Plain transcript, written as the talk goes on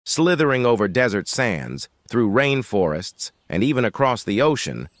Slithering over desert sands, through rainforests, and even across the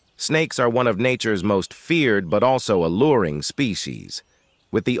ocean, snakes are one of nature's most feared but also alluring species.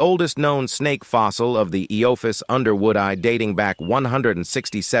 With the oldest known snake fossil of the Eophis underwoodi dating back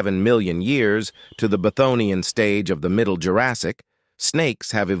 167 million years to the Bathonian stage of the Middle Jurassic,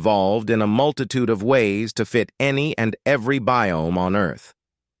 snakes have evolved in a multitude of ways to fit any and every biome on Earth.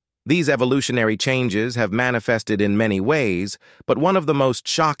 These evolutionary changes have manifested in many ways, but one of the most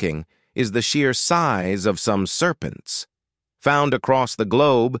shocking is the sheer size of some serpents. Found across the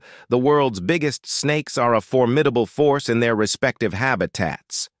globe, the world's biggest snakes are a formidable force in their respective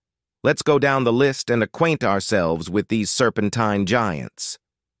habitats. Let's go down the list and acquaint ourselves with these serpentine giants.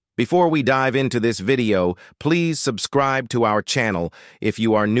 Before we dive into this video, please subscribe to our channel if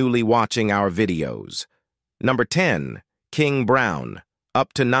you are newly watching our videos. Number 10. King Brown,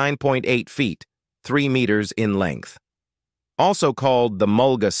 up to 9.8 feet, 3 meters in length. Also called the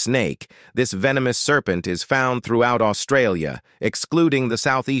mulga snake, this venomous serpent is found throughout Australia, excluding the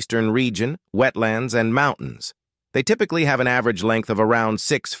southeastern region, wetlands, and mountains. They typically have an average length of around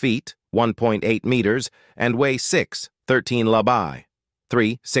 6 feet, 1.8 meters, and weigh 13 labai,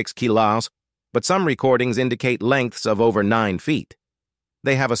 6 kilos, but some recordings indicate lengths of over 9 feet.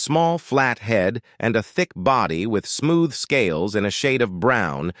 They have a small, flat head and a thick body with smooth scales in a shade of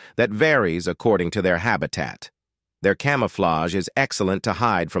brown that varies according to their habitat. Their camouflage is excellent to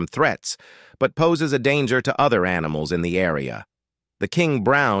hide from threats, but poses a danger to other animals in the area. The king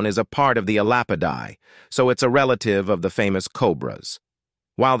brown is a part of the Elapidae, so it's a relative of the famous cobras.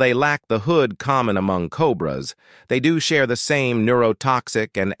 While they lack the hood common among cobras, they do share the same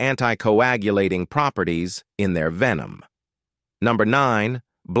neurotoxic and anticoagulating properties in their venom. Number 9.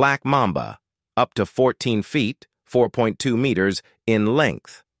 Black Mamba, up to 14 feet, 4.2 meters, in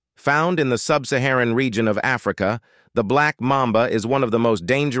length. Found in the sub-Saharan region of Africa, the black mamba is one of the most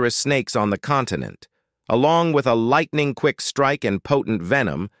dangerous snakes on the continent. Along with a lightning-quick strike and potent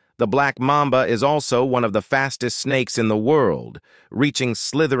venom, the black mamba is also one of the fastest snakes in the world, reaching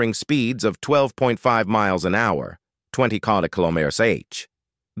slithering speeds of 12.5 miles an hour, 20 km/h.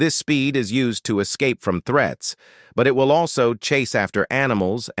 This speed is used to escape from threats, but it will also chase after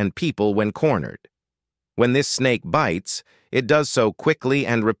animals and people when cornered. When this snake bites, it does so quickly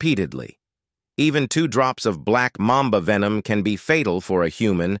and repeatedly. Even 2 drops of black mamba venom can be fatal for a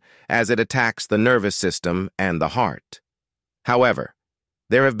human as it attacks the nervous system and the heart. However,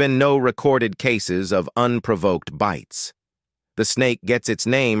 there have been no recorded cases of unprovoked bites. The snake gets its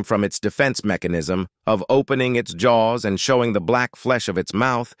name from its defense mechanism of opening its jaws and showing the black flesh of its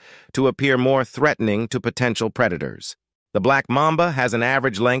mouth to appear more threatening to potential predators. The black mamba has an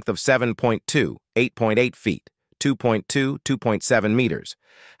average length of 7.2, 8.8 feet, 2.2, 2.7 meters.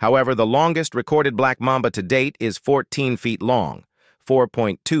 However, the longest recorded black mamba to date is 14 feet long,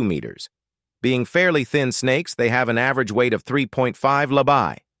 4.2 meters. Being fairly thin snakes, they have an average weight of 3.5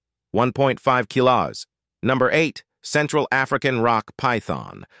 labai, 1.5 kilos. Number 8. Central African rock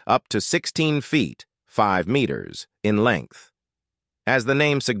python, up to 16 feet, 5 meters, in length. As the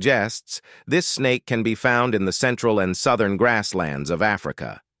name suggests, this snake can be found in the central and southern grasslands of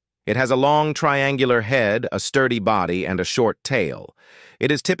Africa. It has a long triangular head, a sturdy body, and a short tail.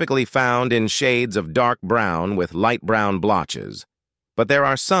 It is typically found in shades of dark brown with light brown blotches, but there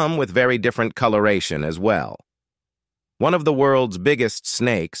are some with very different coloration as well. One of the world's biggest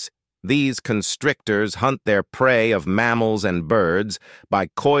snakes, these constrictors hunt their prey of mammals and birds by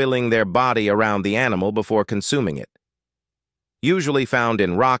coiling their body around the animal before consuming it. Usually found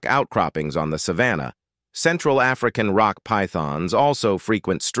in rock outcroppings on the savanna, Central African rock pythons also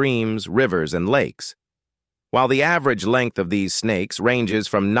frequent streams, rivers, and lakes. While the average length of these snakes ranges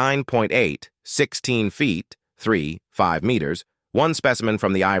from 9.8, 16 feet, 5 meters, one specimen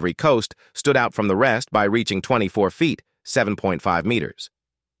from the Ivory Coast stood out from the rest by reaching 24 feet, 7.5 meters.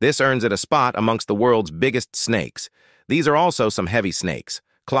 This earns it a spot amongst the world's biggest snakes. These are also some heavy snakes,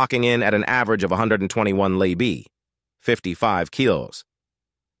 clocking in at an average of 121 labai, 55 kilos.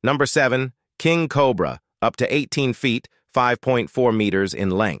 Number 7. King Cobra, up to 18 feet, 5.4 meters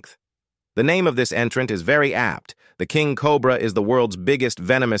in length. The name of this entrant is very apt. The king cobra is the world's biggest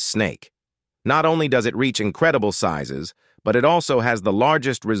venomous snake. Not only does it reach incredible sizes, but it also has the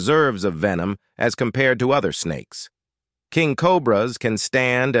largest reserves of venom as compared to other snakes. King cobras can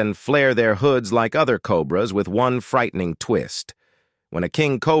stand and flare their hoods like other cobras with one frightening twist. When a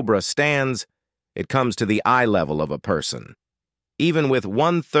king cobra stands, it comes to the eye level of a person. Even with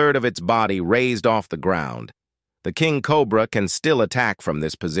 1/3 of its body raised off the ground, the king cobra can still attack from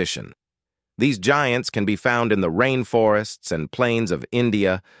this position. These giants can be found in the rainforests and plains of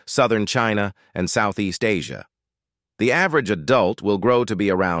India, southern China, and Southeast Asia. The average adult will grow to be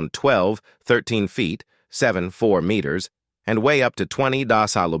around 12, 13 feet, 4 meters, and weigh up to 20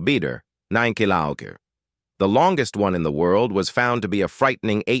 meter, 9 kg. The longest one in the world was found to be a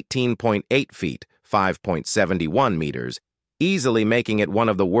frightening 18.8 feet, 5.71 meters, easily making it one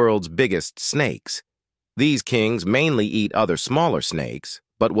of the world's biggest snakes. These kings mainly eat other smaller snakes,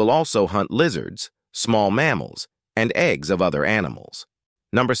 but will also hunt lizards, small mammals, and eggs of other animals.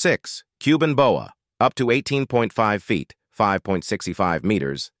 Number 6. Cuban boa, up to 18.5 feet, 5.65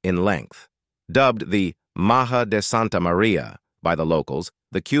 meters, in length. Dubbed the Maja de Santa Maria by the locals,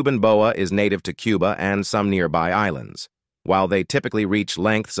 the Cuban boa is native to Cuba and some nearby islands. While they typically reach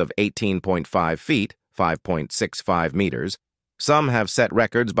lengths of 18.5 feet, 5.65 meters, some have set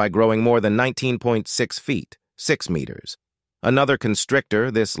records by growing more than 19.6 feet, 6 meters. Another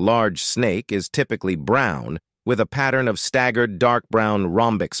constrictor, this large snake, is typically brown, with a pattern of staggered dark brown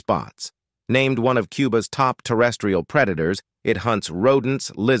rhombic spots. Named one of Cuba's top terrestrial predators, it hunts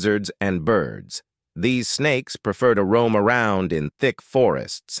rodents, lizards, and birds. These snakes prefer to roam around in thick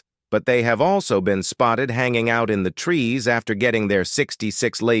forests, but they have also been spotted hanging out in the trees after getting their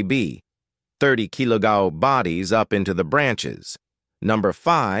 66 lb, 30 kg bodies up into the branches. Number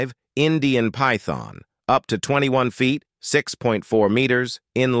 5, Indian python, up to 21 feet, 6.4 meters,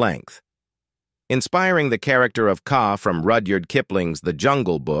 in length. Inspiring the character of Kaa from Rudyard Kipling's The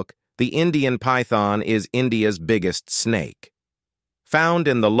Jungle Book, the Indian python is India's biggest snake. Found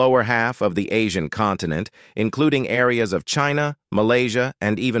in the lower half of the Asian continent, including areas of China, Malaysia,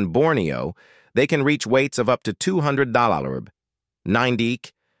 and even Borneo, they can reach weights of up to 200 90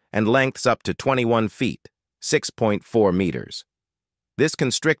 and lengths up to 21 feet, 6.4 meters. This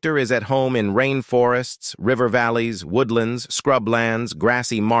constrictor is at home in rainforests, river valleys, woodlands, scrublands,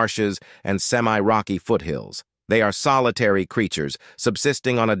 grassy marshes, and semi-rocky foothills. They are solitary creatures,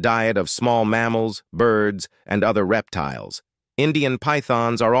 subsisting on a diet of small mammals, birds, and other reptiles. Indian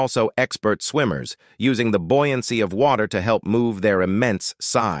pythons are also expert swimmers, using the buoyancy of water to help move their immense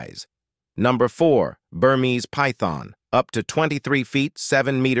size. Number 4, Burmese python, up to 23 feet,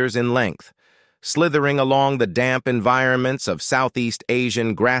 7 meters in length. Slithering along the damp environments of Southeast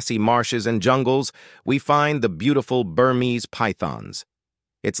Asian grassy marshes and jungles, we find the beautiful Burmese pythons.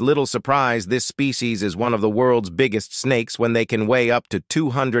 It's little surprise this species is one of the world's biggest snakes when they can weigh up to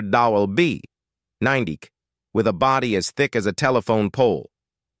 200 90, with a body as thick as a telephone pole.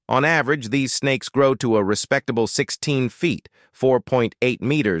 On average, these snakes grow to a respectable 16 feet, 4.8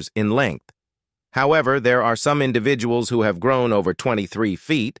 meters in length. However, there are some individuals who have grown over 23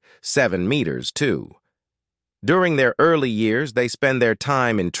 feet, 7 meters too. During their early years, they spend their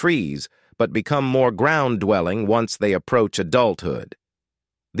time in trees, but become more ground-dwelling once they approach adulthood.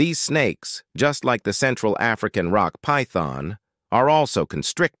 These snakes, just like the Central African rock python, are also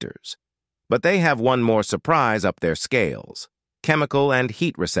constrictors. But they have one more surprise up their scales: chemical and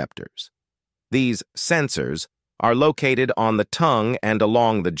heat receptors. These sensors are located on the tongue and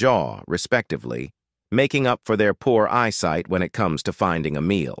along the jaw, respectively, making up for their poor eyesight when it comes to finding a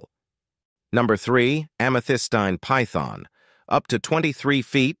meal. Number 3, amethystine python, up to 23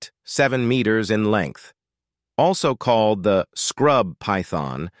 feet, 7 meters in length. Also called the scrub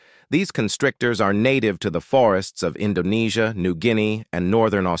python, these constrictors are native to the forests of Indonesia, New Guinea, and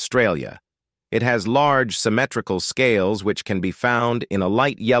northern Australia. It has large symmetrical scales which can be found in a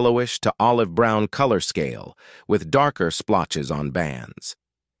light yellowish to olive-brown color scale, with darker splotches on bands.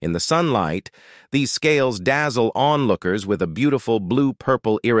 In the sunlight, these scales dazzle onlookers with a beautiful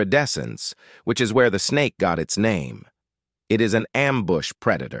blue-purple iridescence, which is where the snake got its name. It is an ambush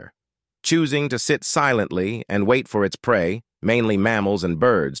predator, choosing to sit silently and wait for its prey, mainly mammals and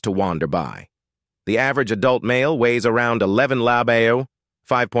birds, to wander by. The average adult male weighs around 11 labao,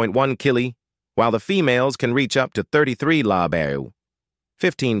 5.1 kili, while the females can reach up to 33 labao,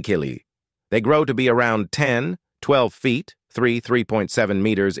 15 kili. They grow to be around 10, 12 feet, 3.7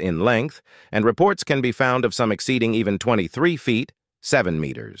 meters in length, and reports can be found of some exceeding even 23 feet, 7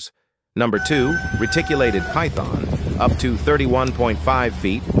 meters. Number 2, reticulated python, up to 31.5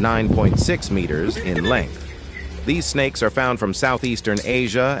 feet, 9.6 meters in length. These snakes are found from southeastern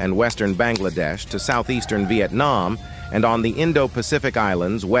Asia and western Bangladesh to southeastern Vietnam and on the Indo-Pacific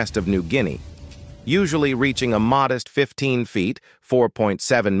islands west of New Guinea. Usually reaching a modest 15 feet,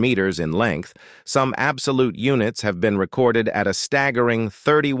 4.7 meters in length, some absolute units have been recorded at a staggering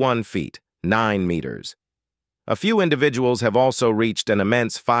 31 feet, 9 meters. A few individuals have also reached an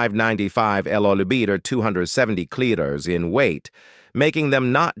immense 595 LLB or 270 kilos in weight, making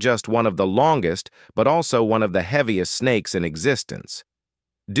them not just one of the longest, but also one of the heaviest snakes in existence.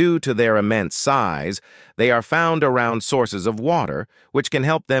 Due to their immense size, they are found around sources of water, which can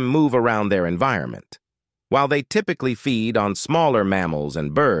help them move around their environment. While they typically feed on smaller mammals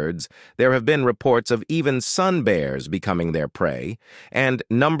and birds, there have been reports of even sun bears becoming their prey, and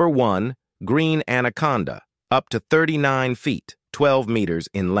number 1, green anaconda, up to 39 feet, 12 meters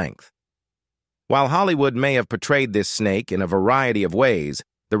in length. While Hollywood may have portrayed this snake in a variety of ways,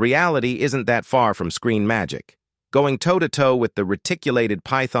 the reality isn't that far from screen magic. Going toe-to-toe with the reticulated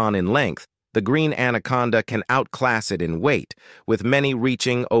python in length, the green anaconda can outclass it in weight, with many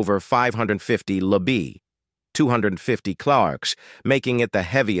reaching over 550 lb, 250 kg, making it the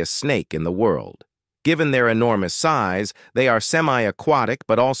heaviest snake in the world. Given their enormous size, they are semi-aquatic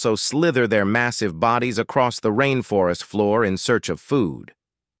but also slither their massive bodies across the rainforest floor in search of food.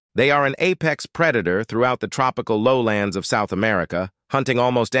 They are an apex predator throughout the tropical lowlands of South America, hunting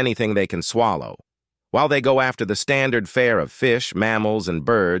almost anything they can swallow. While they go after the standard fare of fish, mammals, and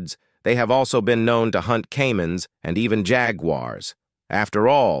birds, they have also been known to hunt caimans and even jaguars. After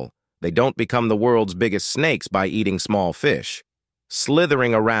all, they don't become the world's biggest snakes by eating small fish.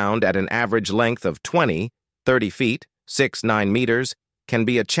 Slithering around at an average length of 20, 30 feet, 9 meters, can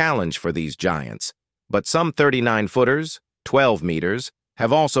be a challenge for these giants. But some 39-footers, 12 meters,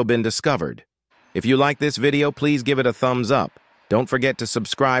 have also been discovered. If you like this video, please give it a thumbs up. Don't forget to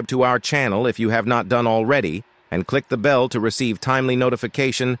subscribe to our channel if you have not done already, and click the bell to receive timely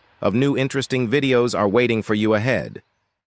notification of new interesting videos are waiting for you ahead.